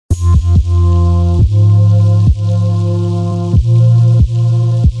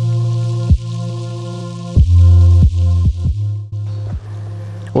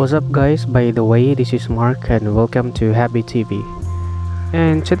What's up guys, by the way, this is Mark and welcome to Happy TV.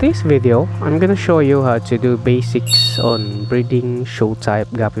 And today's video, I'm gonna show you how to do basics on breeding show type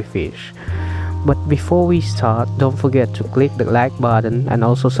guppy fish. But before we start, don't forget to click the like button and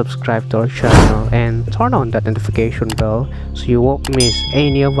also subscribe to our channel and turn on that notification bell so you won't miss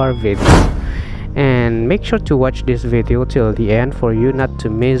any of our videos. And make sure to watch this video till the end for you not to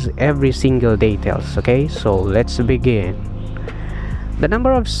miss every single details, okay? So let's begin. The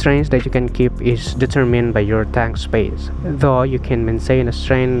number of strains that you can keep is determined by your tank space, though you can maintain a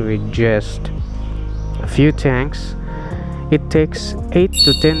strain with just a few tanks. It takes 8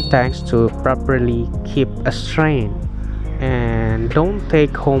 to 10 tanks to properly keep a strain, and don't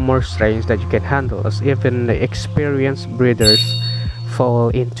take home more strains that you can handle, as even the experienced breeders fall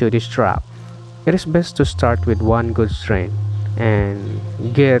into this trap. It is best to start with one good strain and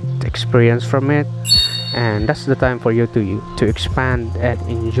get experience from it, and that's the time for you to expand and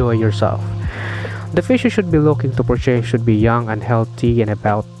enjoy yourself. The fish you should be looking to purchase should be young and healthy and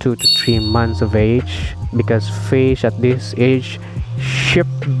about 2 to 3 months of age, because fish at this age ship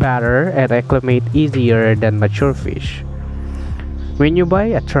better and acclimate easier than mature fish. When you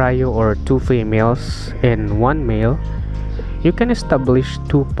buy a trio or 2 females and 1 male, you can establish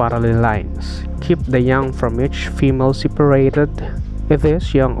 2 parallel lines. Keep the young from each female separated.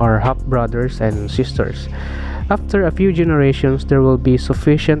 These young are half brothers and sisters. After a few generations, there will be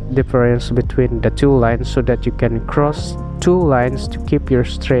sufficient difference between the 2 lines so that you can cross 2 lines to keep your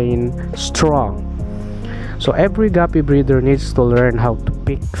strain strong. So every guppy breeder needs to learn how to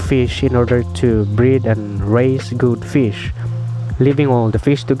pick fish in order to breed and raise good fish. Leaving all the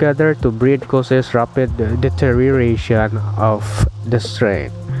fish together to breed causes rapid deterioration of the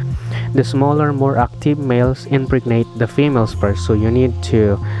strain. The smaller, more active males impregnate the females first, so you need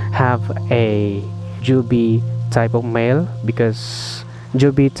to have a juby type of male, because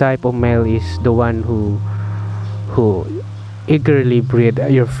juby type of male is the one who eagerly breed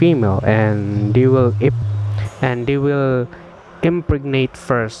your female, and they will impregnate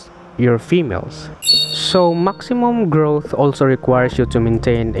first your females. So maximum growth also requires you to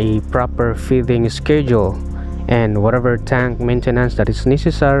maintain a proper feeding schedule and whatever tank maintenance that is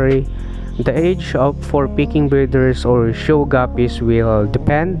necessary. The age for picking breeders or show guppies will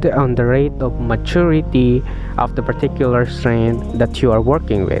depend on the rate of maturity of the particular strain that you are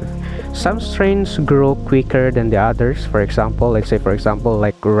working with. Some strains grow quicker than the others. For example, let's say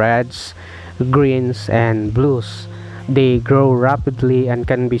like reds, greens, and blues. They grow rapidly and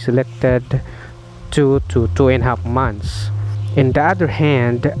can be selected 2 to 2.5 months. On the other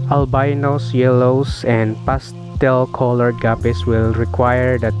hand, albinos, yellows, and pastel colored guppies will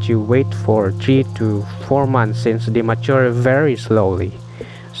require that you wait for 3 to 4 months since they mature very slowly.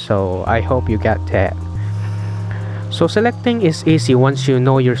 So I hope you get that. So selecting is easy once you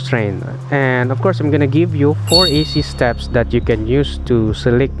know your strain, and of course I'm gonna give you 4 easy steps that you can use to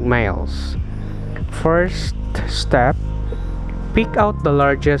select males. First step, pick out the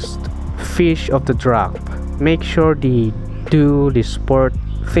largest fish of the drop. Make sure they do sport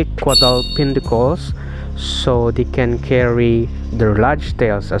thick caudal pinnacles so they can carry their large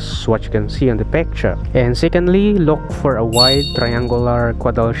tails, as what you can see on the picture. And secondly, look for a wide triangular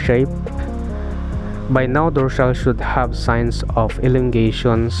caudal shape. By now, dorsal should have signs of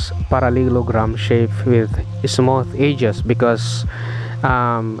elongations, parallelogram shape with smooth edges, because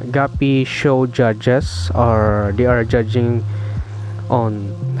guppy show judges, or they are judging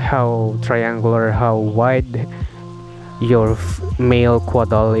on how triangular, how wide your male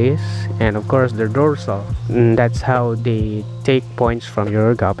caudal is, and of course their dorsal. That's how they take points from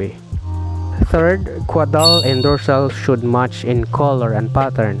your guppy. Third, caudal and dorsal should match in color and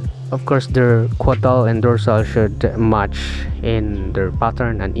pattern. Of course, their caudal and dorsal should match in their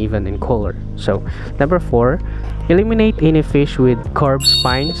pattern and even in color. So number 4, eliminate any fish with curved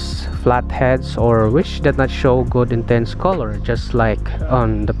spines, flat heads, or which did not show good intense color, just like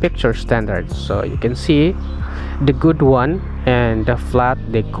on the picture standard. So you can see the good one and the flat,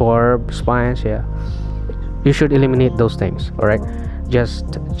 the curved spines. Yeah, you should eliminate those things. All right,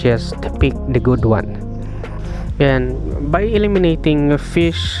 just pick the good one. And by eliminating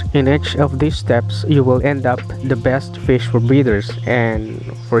fish in each of these steps, you will end up the best fish for breeders and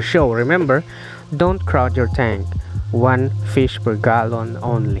for show. Remember, don't crowd your tank. 1 fish per gallon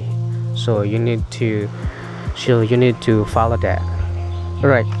only. So you need to follow that.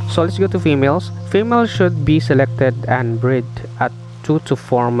 Alright, so let's go to females. Females should be selected and bred at 2 to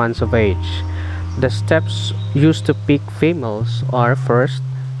 4 months of age. The steps used to pick females are: first,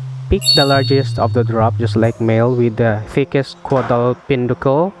 pick the largest of the drop, just like male, with the thickest caudal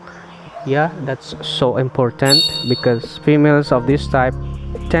pinnacle. Yeah, that's so important, because females of this type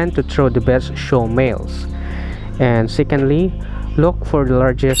tend to throw the best show males. And secondly, look for the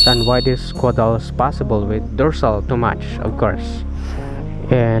largest and widest caudals possible with dorsal to match, of course.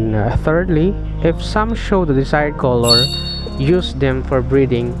 And thirdly, if some show the desired color, use them for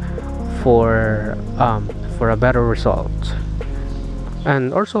breeding for a better result.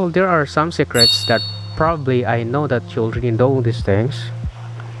 And also, there are some secrets that probably I know that you already know these things.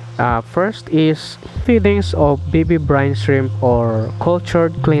 First is feedings of baby brine shrimp or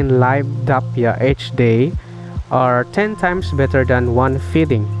cultured clean live tilapia each day are 10 times better than one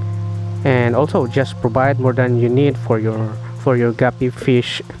feeding. And also, just provide more than you need for your guppy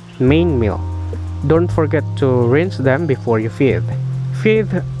fish main meal. Don't forget to rinse them before you feed. Feed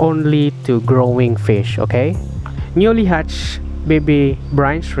only to growing fish, okay? Newly hatched baby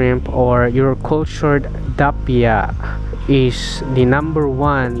brine shrimp or your cultured tilapia is the number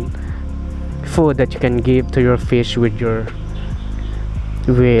one food that you can give to your fish with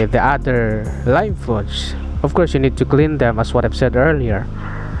the other live foods. Of course, you need to clean them, as what I've said earlier.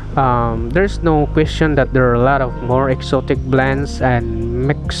 There's no question that there are a lot of more exotic blends and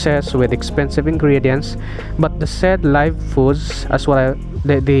mixes with expensive ingredients, but the said live foods, as what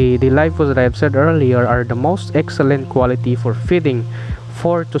the live foods that I've said earlier, are the most excellent quality for feeding.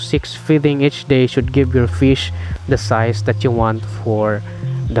 4 to 6 feeding each day should give your fish the size that you want for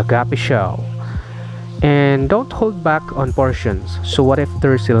the guppy show. And don't hold back on portions. So what if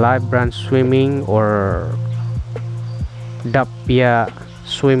there's a live brand swimming or tilapia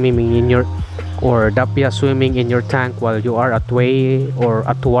swimming in your tank while you are away or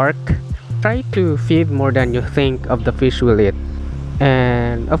at work? Try to feed more than you think of the fish will eat.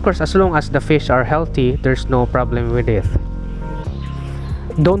 And of course, as long as the fish are healthy, there's no problem with it.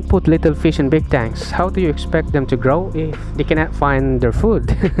 Don't put little fish in big tanks. How do you expect them to grow if they cannot find their food?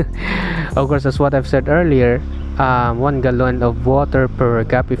 Of course, as what I've said earlier, 1 gallon of water per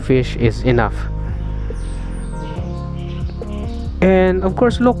guppy fish is enough. And of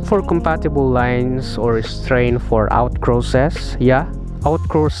course, look for compatible lines or strain for outcrosses. Yeah,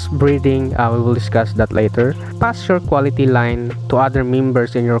 outcross breeding, we will discuss that later. Pass your quality line to other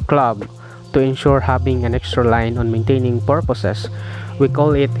members in your club to ensure having an extra line on maintaining purposes. We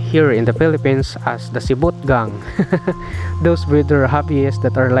call it here in the Philippines as the sibut gang. Those breeder hobbyists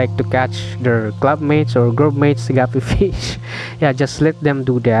that are like to catch their club mates or group mates guppy fish. Yeah, just let them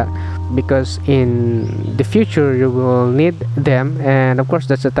do that, because in the future you will need them, and of course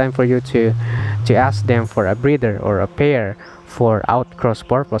that's the time for you to ask them for a breeder or a pair for outcross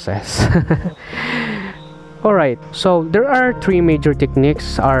purposes. Alright, so there are 3 major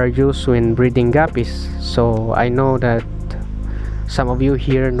techniques are used when breeding guppies. So I know that some of you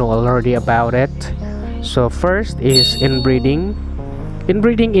here know already about it. So first is inbreeding.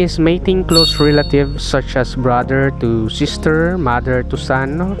 Inbreeding is mating close relatives such as brother to sister, mother to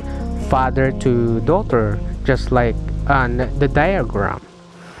son, father to daughter, just like on the diagram.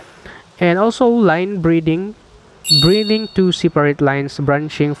 And also line breeding, breeding 2 separate lines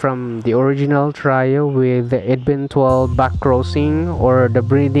branching from the original trio with the eventual backcrossing, or the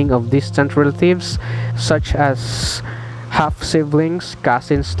breeding of distant relatives such as half siblings,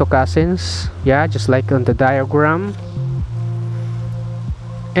 cousins to cousins. Yeah, just like on the diagram.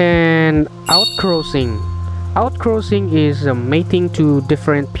 And outcrossing. Outcrossing is mating 2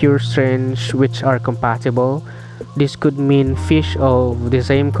 different pure strains which are compatible. This could mean fish of the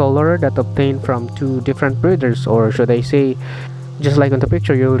same color that obtained from 2 different breeders, or should I say, just like on the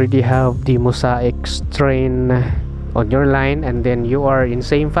picture, you already have the mosaic strain on your line, and then you are in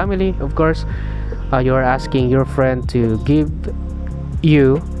same family. Of course, you are asking your friend to give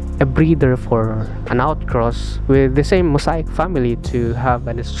you a breeder for an outcross with the same mosaic family to have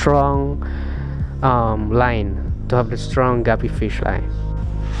a strong line, to have a strong guppy fish line.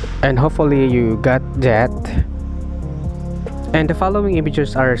 And hopefully you got that. And the following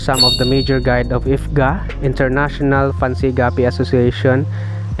images are some of the major guide of IFGA, International Fancy Guppy Association.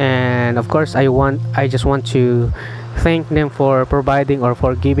 And of course, I just want to thank them for providing or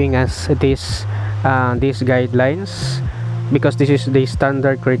for giving us these guidelines, because this is the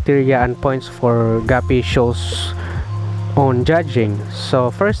standard criteria and points for guppy shows on judging. So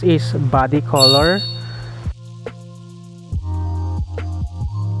first is body color.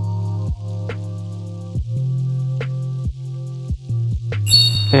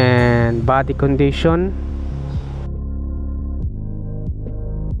 And body condition.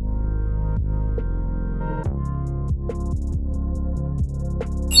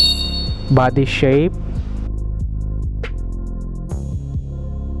 Body shape.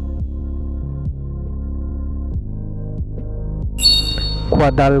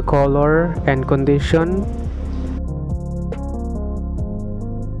 Caudal color and condition.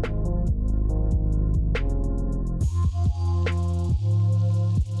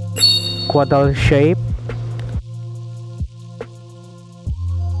 Caudal shape,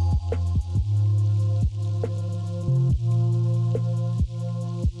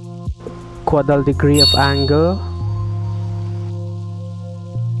 caudal degree of angle,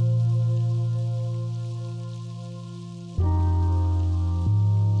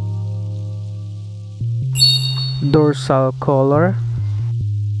 dorsal color,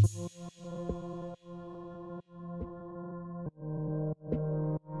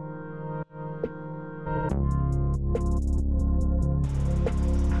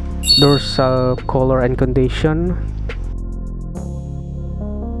 dorsal color and condition,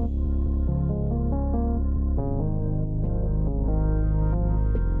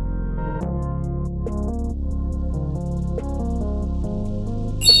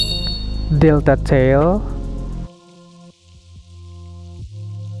 delta tail,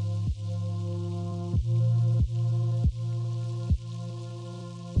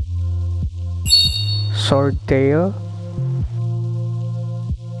 sword tail,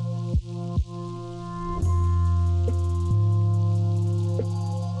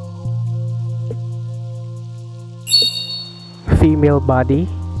 female body,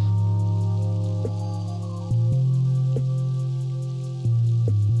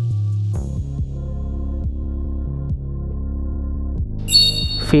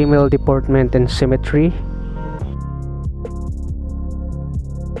 female deportment and symmetry,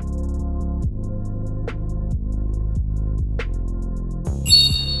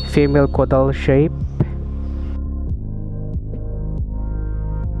 female caudal shape,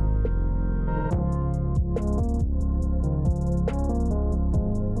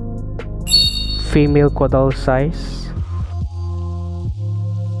 female caudal size,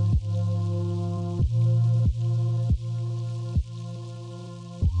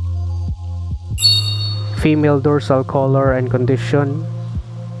 female dorsal color and condition,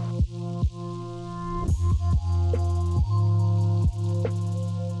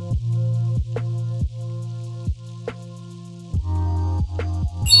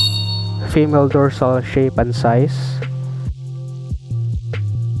 female dorsal shape and size,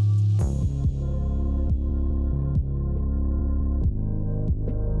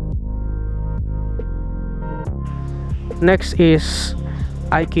 next is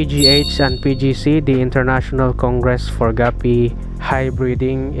IKGH and PGC, the International Congress for Guppy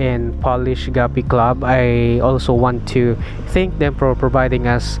Hybriding and Polish Guppy Club. I also want to thank them for providing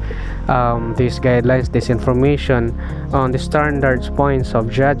us these guidelines, this information on the standards points of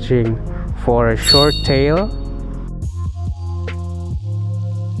judging for a short tail,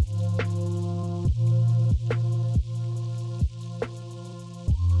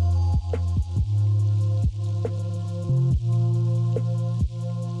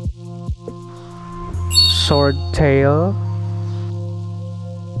 sword tail,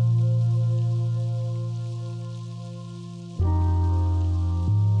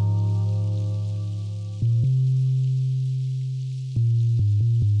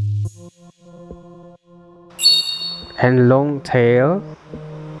 and long tail,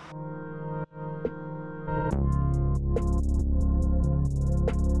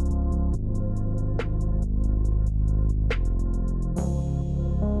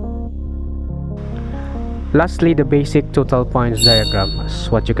 lastly the basic total points diagram, as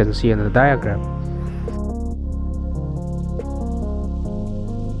what you can see in the diagram.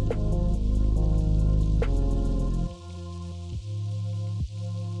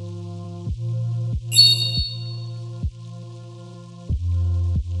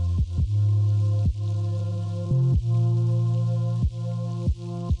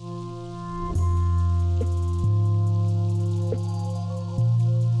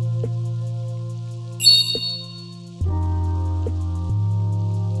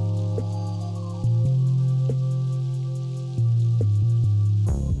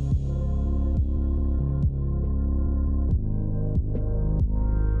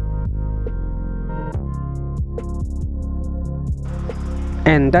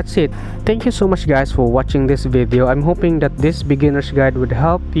 And that's it. Thank you so much guys for watching this video. I'm hoping that this beginner's guide would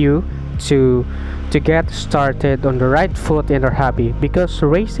help you to get started on the right foot in our hobby, because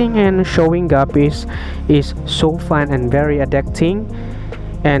racing and showing guppies is so fun and very addicting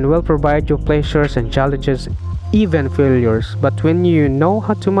and will provide you pleasures and challenges, even failures. But when you know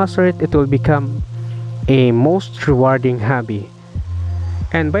how to master it, it will become a most rewarding hobby.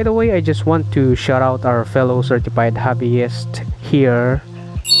 And by the way, I just want to shout out our fellow certified hobbyist here: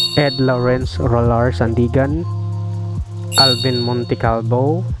 Ed Lawrence Rolar Sandigan, Alvin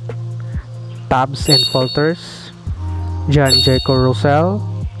Montecalvo, Tabs and Falters, John Jaco Rosell,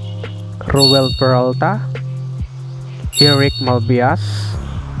 Ruel Peralta, Eric Malbias,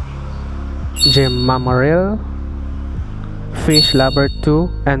 Jim Mamaril, Fish Lover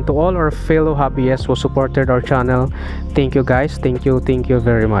 2, and to all our fellow hobbyists who supported our channel, thank you guys, thank you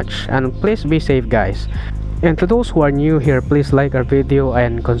very much, and please be safe guys. And to those who are new here, please like our video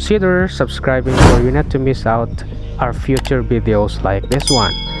and consider subscribing for you not to miss out our future videos like this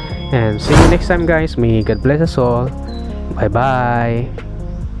one. And see you next time guys. May God bless us all. Bye bye.